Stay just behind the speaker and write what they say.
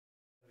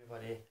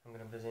everybody, I'm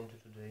going to present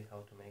you today how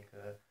to make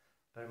a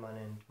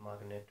permanent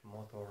magnet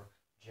motor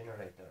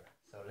generator.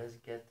 So let's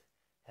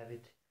have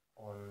it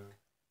on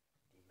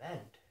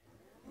demand.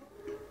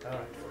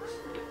 Alright folks,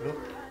 look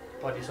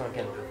what this one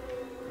can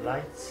do.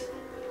 Lights,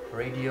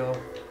 radio,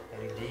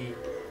 LED,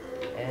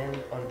 and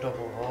on top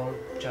of all,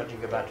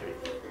 charging a battery.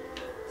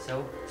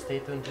 So stay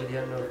tuned to the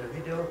end of the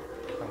video.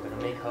 I'm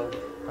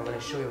going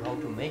to show you how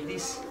to make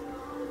this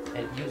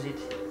and use it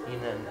in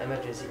an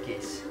emergency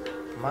case.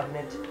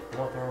 Magnet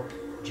motor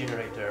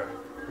generator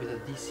with a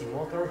DC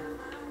motor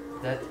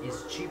that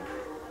is cheap,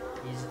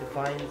 easy to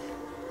find,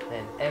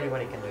 and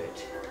everybody can do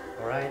it.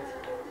 Alright,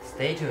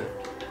 stay tuned.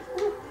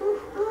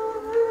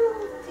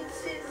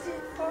 This is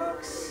it,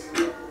 folks.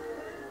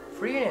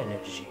 Free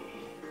energy,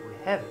 we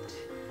have it.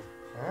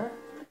 Huh?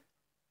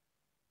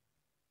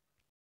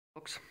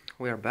 Folks,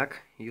 we are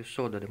back. You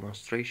saw the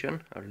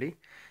demonstration early,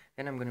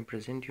 and I'm going to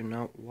present you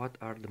now what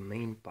are the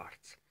main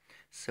parts.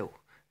 So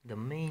the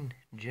main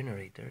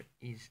generator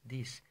is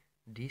this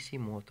DC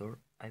motor.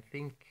 I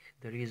think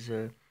there is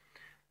a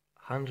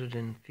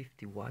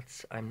 150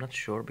 watts. I'm not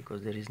sure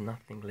because there is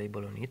nothing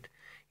labeled on it.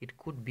 It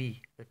could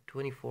be a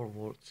 24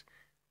 volts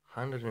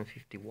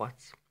 150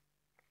 watts,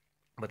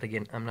 but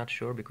again I'm not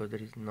sure because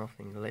there is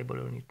nothing labeled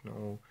on it,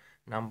 no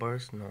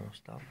numbers, no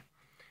stuff.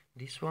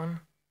 This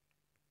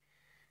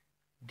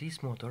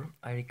motor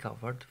I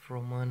recovered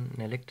from an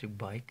electric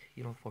bike,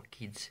 you know, for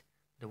kids,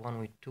 the one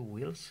with 2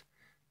 wheels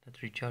that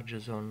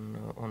recharges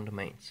on the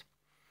mains.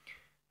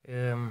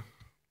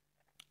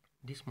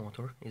 This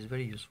motor is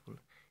very useful.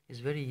 It's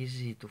very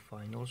easy to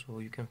find. Also,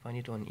 you can find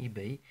it on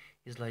eBay.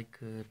 It's like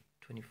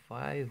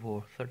 $25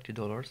 or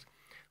 $30,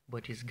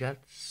 but it's got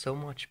so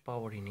much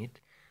power in it.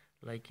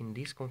 Like in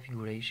this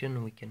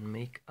configuration, we can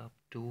make up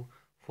to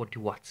 40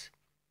 watts,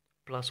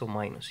 plus or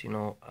minus. You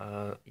know,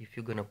 if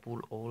you're gonna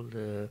pull all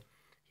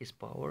his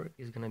power,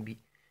 it's gonna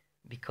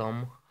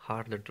become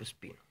harder to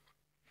spin.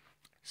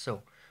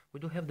 So we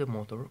do have the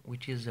motor,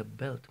 which is a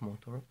belt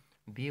motor.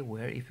 Be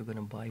aware, if you're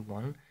gonna buy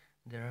one,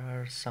 there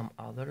are some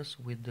others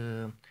with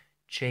the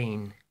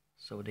chain,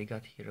 so they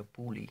got here a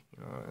pulley,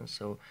 you know, and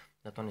so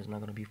that one is not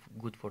gonna be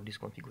good for this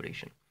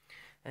configuration.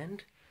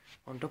 And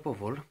on top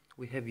of all,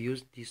 we have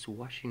used this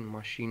washing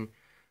machine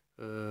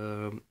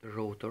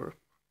rotor.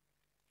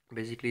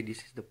 Basically, this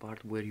is the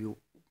part where you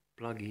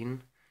plug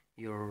in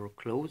your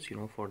clothes, you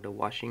know, for the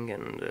washing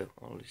and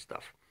all this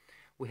stuff.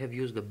 We have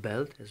used the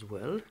belt as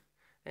well,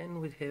 and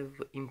we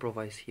have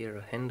improvised here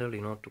a handle,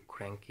 you know, to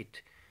crank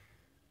it.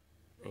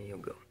 There you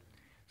go.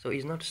 So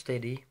it's not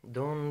steady.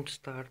 Don't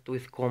start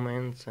with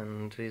comments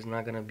and it's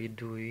not gonna be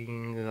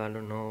doing, I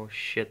don't know,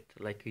 shit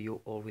like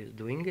you always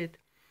doing it.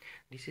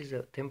 This is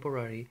a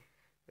temporary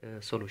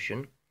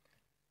solution.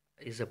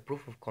 Is a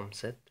proof of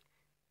concept.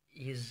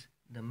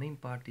 The main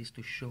part is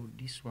to show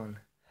this one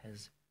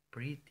has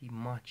pretty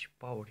much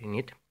power in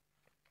it.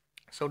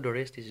 So the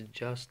rest is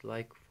just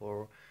like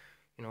for,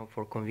 you know,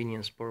 for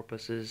convenience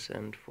purposes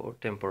and for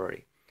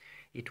temporary.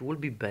 It will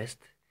be best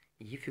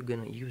if you're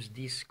gonna use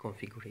this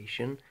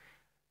configuration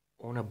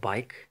on a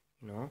bike,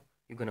 you know,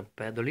 you're gonna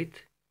pedal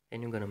it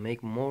and you're gonna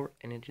make more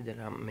energy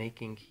than I'm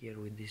making here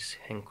with this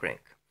hand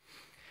crank.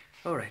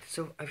 Alright,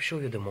 so I've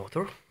shown you the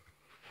motor.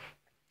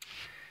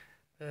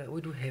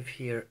 We do have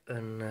here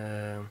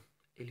an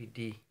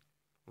LED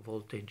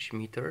voltage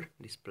meter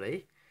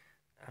display.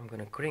 I'm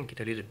gonna crank it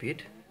a little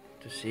bit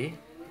to see.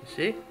 You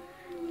see?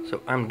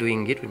 So I'm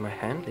doing it with my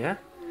hand, yeah?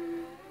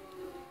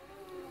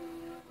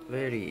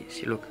 Very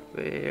easy, look,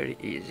 very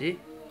easy.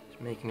 It's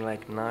making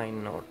like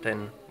 9 or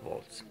 10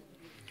 volts.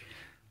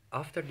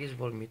 After this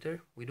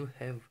voltmeter, we do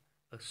have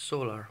a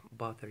solar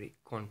battery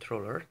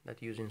controller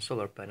that using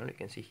solar panel. You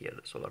can see here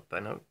the solar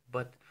panel,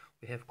 but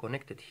we have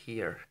connected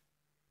here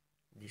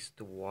these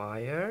 2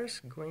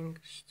 wires going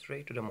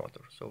straight to the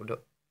motor. So the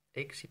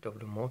exit of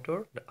the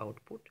motor, the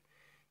output,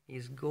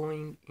 is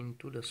going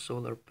into the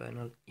solar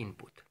panel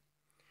input.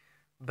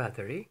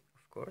 Battery,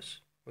 of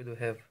course, we do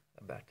have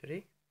a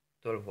battery,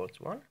 12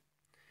 volts one.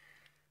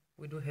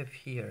 We do have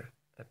here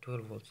a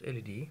 12 volts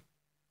LED,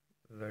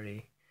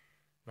 very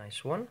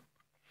nice one.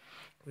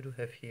 We do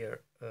have here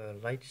a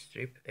light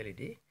strip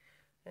LED,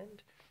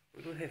 and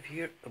we do have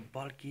here a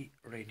bulky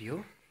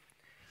radio,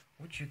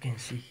 which you can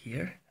see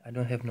here. I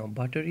don't have no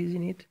batteries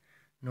in it,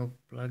 no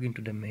plug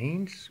into the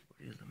mains.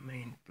 Where is the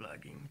main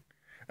plugging?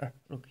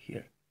 Look,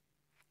 here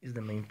is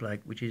the main plug,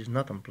 which is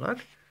not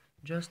unplugged.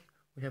 Just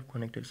we have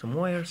connected some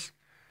wires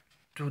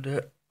to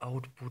the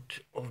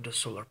output of the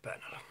solar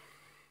panel.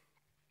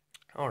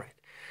 Alright,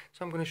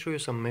 so I'm going to show you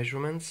some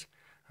measurements.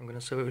 I'm going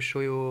to show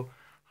you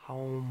how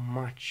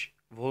much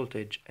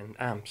voltage and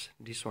amps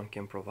this one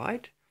can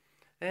provide,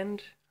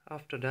 and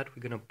after that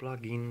we're going to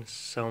plug in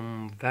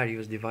some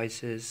various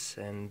devices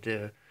and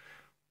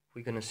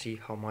we're going to see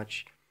how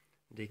much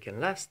they can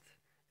last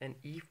and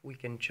if we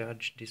can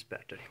charge this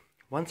battery.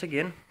 Once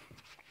again,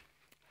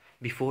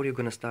 before you're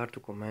going to start to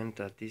comment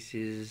that this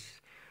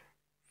is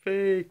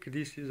fake,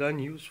 this is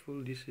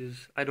unuseful, this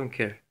is, I don't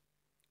care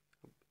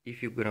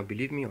if you're going to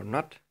believe me or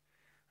not.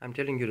 I'm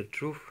telling you the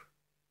truth.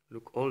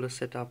 Look, all the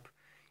setup,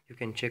 You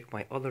can check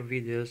my other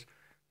videos.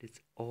 It's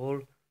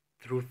all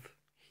truth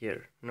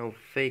here. No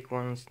fake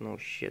ones, no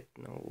shit,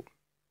 no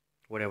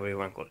whatever you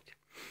want to call it.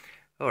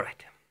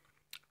 Alright,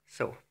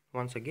 so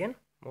once again,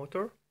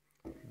 motor,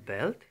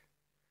 belt,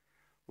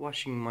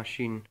 washing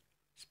machine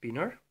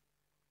spinner,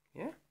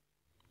 yeah,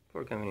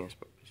 for convenience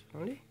purpose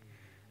only.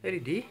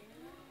 LED, here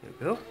you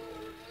go.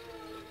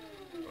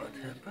 What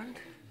happened?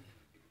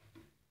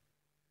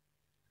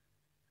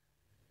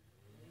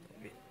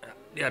 Maybe,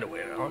 the other way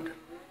around.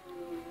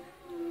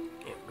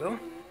 Here you go.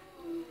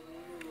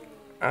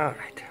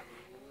 Alright,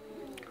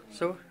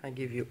 so I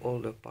give you all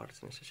the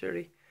parts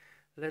necessary.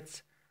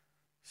 Let's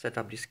set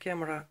up this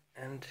camera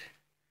and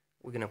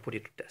we're gonna put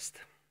it to test.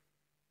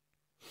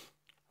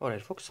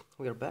 Alright folks,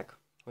 we are back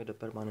with the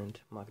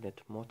permanent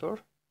magnet motor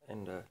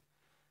and the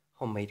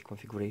homemade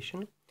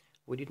configuration.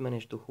 We did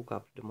manage to hook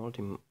up the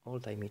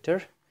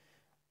multimeter.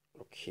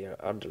 Look, here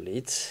are the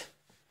leads.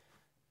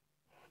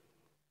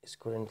 It's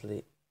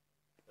currently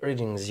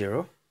reading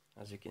 0,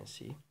 as you can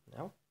see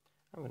now.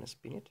 I'm gonna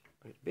spin it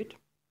a little bit.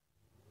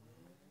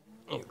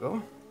 Here you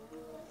go.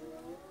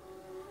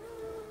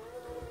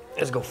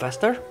 Let's go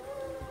faster.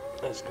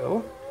 Let's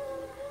go.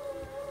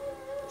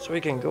 So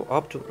we can go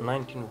up to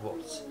 19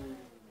 volts.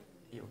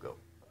 Here you go.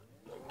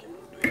 Okay,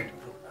 do it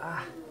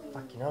from,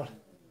 fucking hell.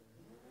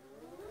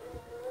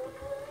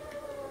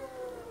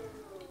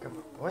 Come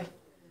on, boy.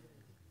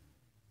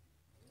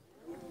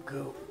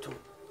 Go to.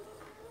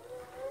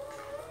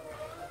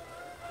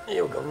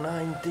 Here we go,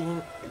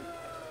 19,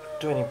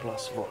 20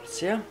 plus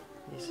volts, yeah?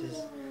 This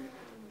is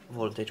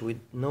voltage with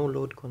no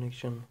load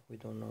connection, we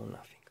don't know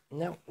nothing.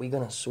 Now we're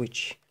gonna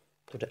switch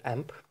to the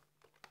amp.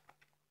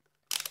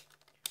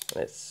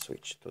 Let's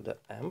switch to the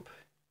amp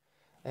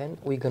and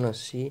we're gonna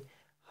see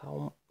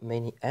how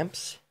many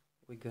amps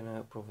we're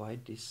gonna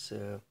provide this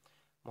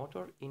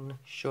motor in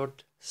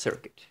short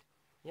circuit.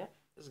 Yeah,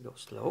 let's go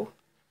slow.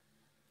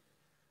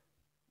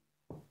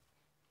 It's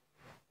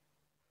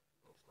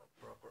not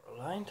proper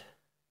aligned.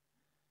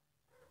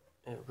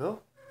 There we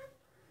go.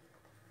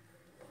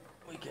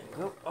 We can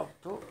go up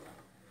to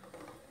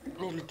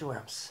nearly 2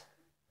 amps.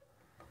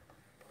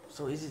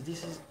 So this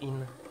is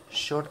in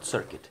short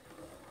circuit.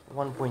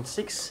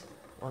 1.6,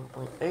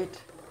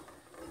 1.8,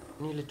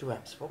 nearly 2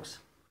 amps, folks.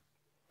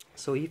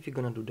 So if you're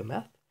gonna do the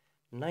math,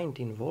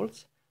 19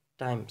 volts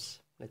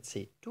times, let's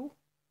say 2,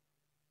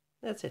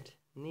 that's it,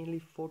 nearly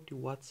 40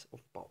 watts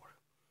of power.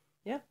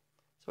 Yeah,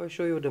 so I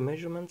show you the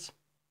measurements,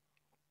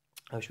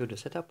 I'll show you the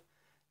setup.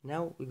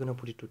 Now we're gonna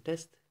put it to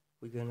test.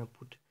 We're gonna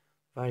put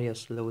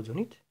various loads on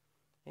it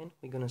and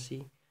we're gonna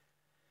see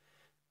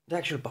the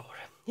actual power.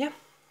 Yeah,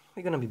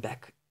 we're gonna be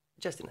back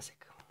just in a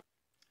sec.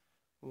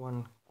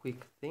 One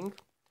quick thing,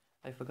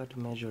 I forgot to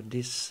measure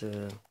this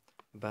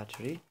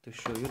battery to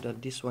show you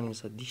that this one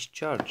is a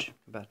discharge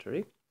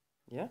battery.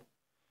 Yeah,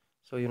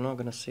 so you're not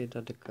gonna say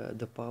that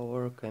the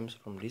power comes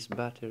from this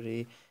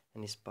battery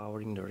and is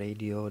powering the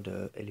radio,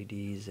 the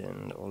LEDs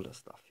and all the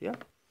stuff. Yeah,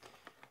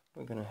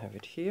 we're gonna have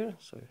it here.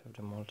 So you have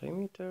the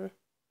multimeter.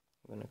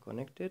 I'm gonna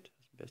connect it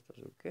as best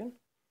as we can.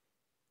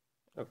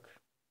 Look,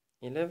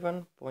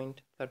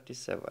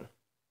 11.37.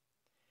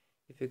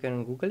 If you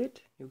can Google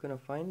it, you're gonna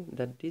find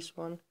that this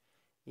one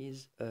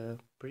is a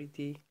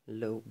pretty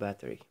low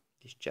battery,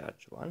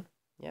 discharge one.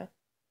 Yeah,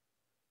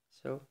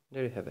 so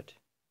there you have it.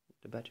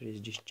 The battery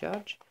is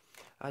discharged.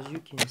 As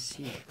you can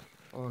see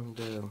on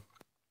the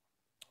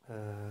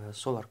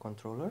solar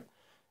controller,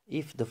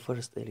 if the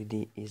first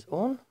LED is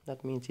on,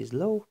 that means it's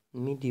low,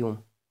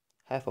 medium,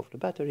 half of the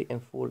battery,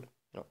 and full.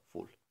 No,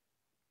 full.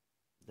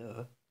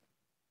 Duh.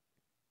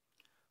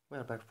 We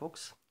are back,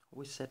 folks.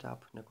 We set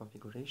up the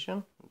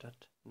configuration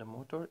that the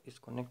motor is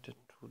connected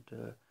to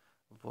the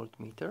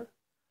voltmeter,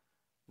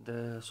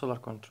 the solar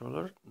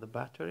controller, the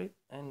battery,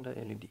 and the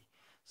LED.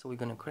 So we're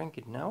gonna crank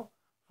it now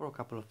for a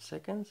couple of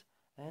seconds,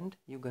 and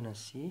you're gonna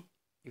see.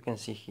 You can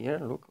see here.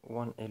 Look,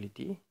 one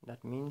LED.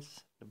 That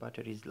means the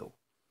battery is low.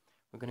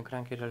 We're gonna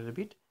crank it a little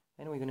bit,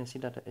 and we're gonna see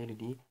that the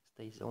LED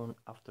stays on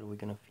after we're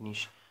gonna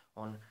finish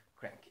on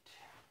crank it.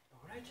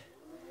 Alright,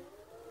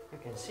 you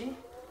can see,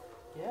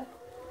 yeah,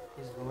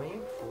 it's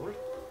going full,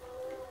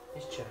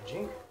 it's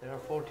charging. There are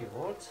 40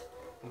 volts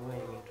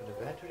going into the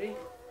battery,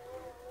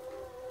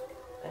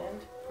 and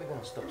we're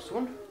gonna stop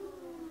soon.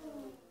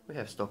 We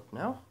have stopped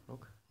now.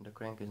 Look, the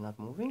crank is not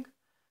moving,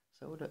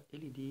 so the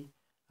LED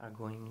are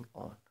going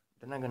on.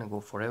 They're not gonna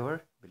go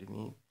forever, believe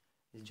me.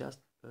 It's just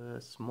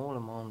a small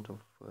amount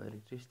of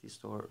electricity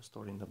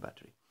stored in the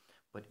battery.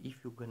 But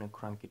if you're gonna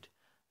crank it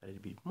a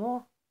little bit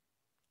more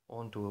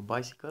onto a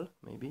bicycle,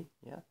 maybe,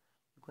 yeah,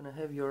 you're gonna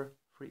have your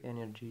free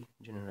energy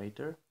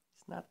generator.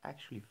 It's not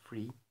actually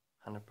free,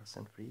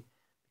 100% free,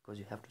 because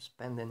you have to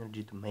spend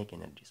energy to make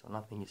energy. So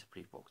nothing is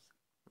free, folks.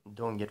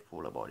 Don't get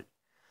fooled about it.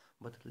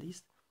 But at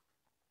least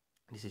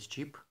this is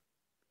cheap,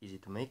 easy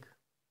to make.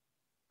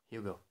 Here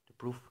you go, the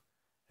proof,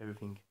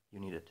 everything you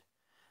needed.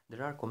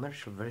 There are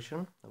commercial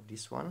version of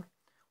this one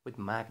with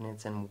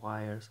magnets and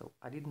wires. So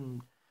I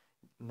didn't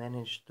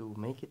manage to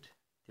make it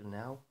till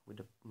now with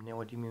the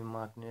neodymium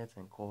magnets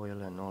and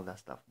coil and all that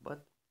stuff.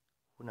 But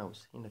who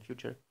knows, in the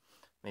future,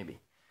 maybe.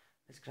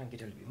 Let's crank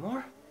it a little bit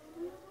more.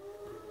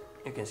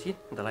 You can see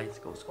the light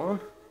goes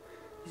on.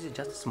 This is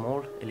just a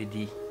small LED,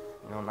 you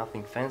know,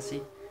 nothing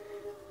fancy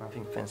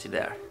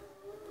there,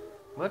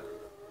 but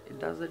it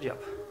does the job.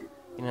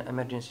 In an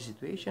emergency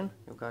situation,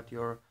 you got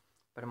your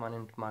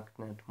permanent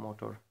magnet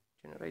motor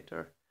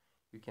generator.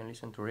 You can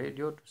listen to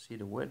radio to see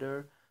the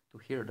weather, to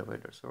hear the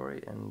weather,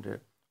 sorry, and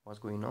what's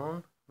going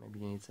on.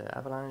 Maybe it's an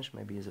avalanche,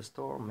 maybe it's a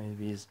storm,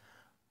 maybe it's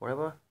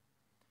whatever.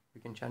 You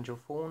can charge your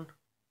phone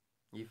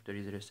if there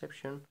is a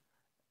reception,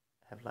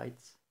 have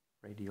lights,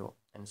 radio,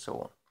 and so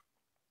on.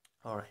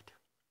 Alright,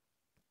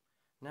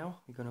 now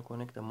we're gonna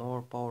connect a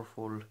more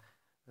powerful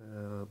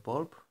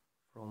bulb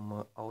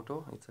from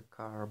Auto. It's a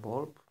car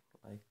bulb,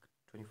 like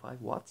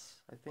 25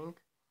 watts, I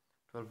think,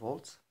 12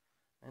 volts,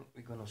 and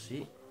we're gonna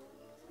see.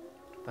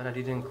 But I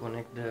didn't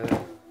connect the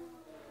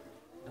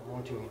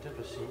multimeter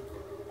to see.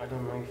 I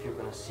don't know if you're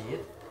gonna see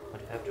it,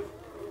 but you have to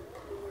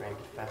crank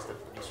it faster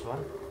for this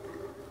one,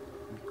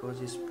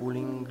 because it's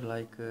pulling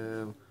like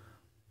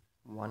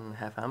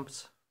 1.5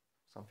 amps,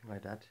 something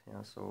like that.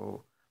 Yeah,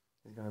 so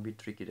it's gonna be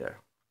tricky there.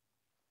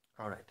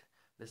 Alright,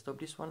 let's stop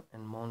this one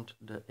and mount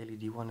the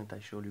LED one that I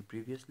showed you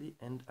previously,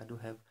 and I do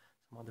have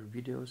some other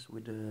videos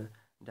with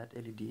that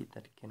LED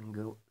that can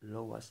go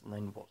low as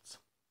 9 volts.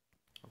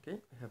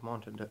 Okay, we have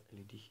mounted the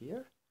LED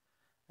here,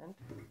 and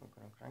we're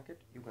gonna crank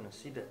it. You're gonna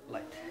see the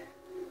light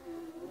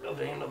of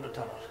the end of the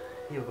tunnel.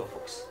 Here we go,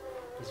 folks.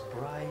 It's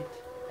bright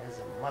as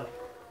a mother.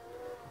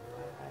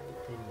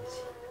 Bright and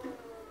easy.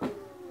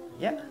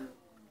 Yeah.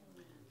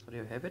 So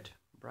there you have it.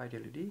 Bright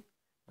LED,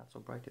 not so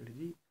bright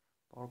LED,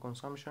 power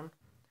consumption.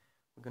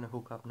 We're gonna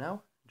hook up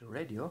now the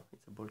radio.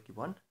 It's a bulky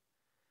one,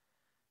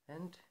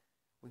 and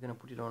we're gonna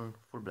put it on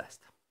full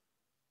blast.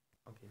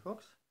 Okay,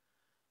 folks,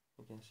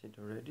 you can see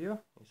the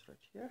radio is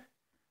right here.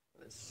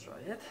 Let's try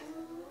it.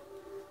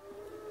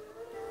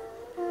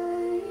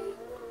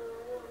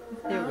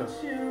 Here we go.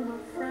 Here we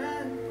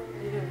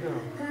go.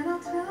 And I'll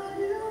tell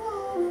you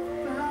all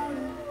about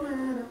it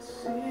when I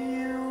see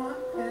you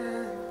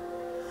again.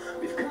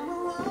 We've come a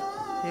long way.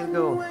 Here we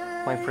go,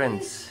 my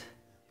friends.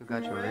 You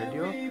got your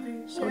radio.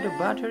 So the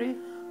battery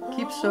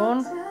keeps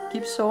on,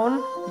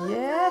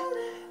 yeah,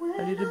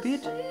 a little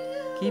bit,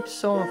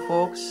 keeps on,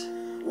 folks,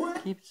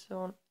 keeps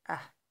on,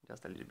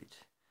 just a little bit.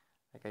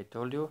 Like I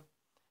told you,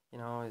 you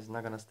know, it's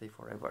not gonna stay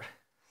forever.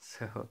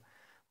 So,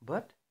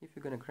 but if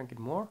you're gonna crank it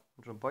more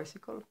on your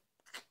bicycle,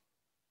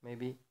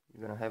 maybe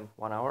you're gonna have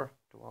 1 hour,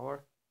 2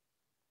 hours,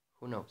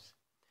 who knows.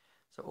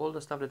 So all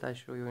the stuff that I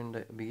show you in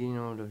the beginning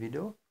of the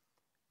video,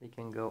 they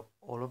can go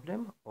all of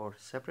them, or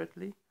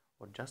separately,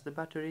 or just the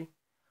battery.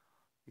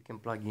 You can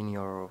plug in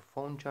your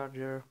phone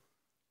charger,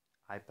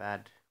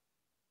 iPad,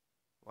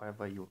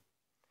 whatever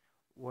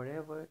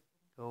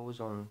goes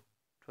on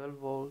 12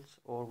 volts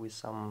or with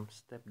some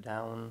step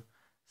down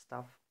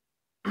stuff.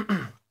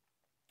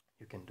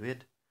 You can do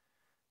it.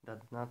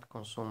 Does not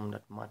consume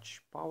that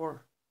much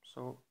power.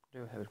 So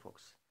there you have it,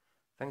 folks.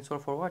 Thanks all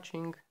for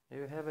watching.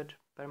 There you have it,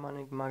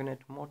 permanent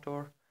magnet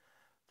motor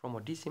from a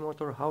DC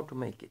motor, how to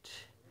make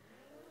it.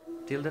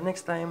 Till the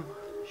next time,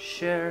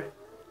 share,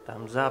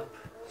 thumbs up,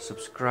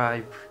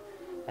 subscribe,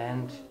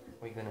 and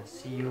we're gonna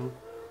see you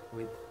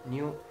with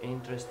new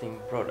interesting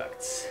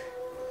products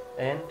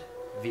and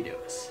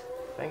videos.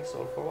 Thanks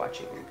all for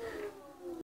watching.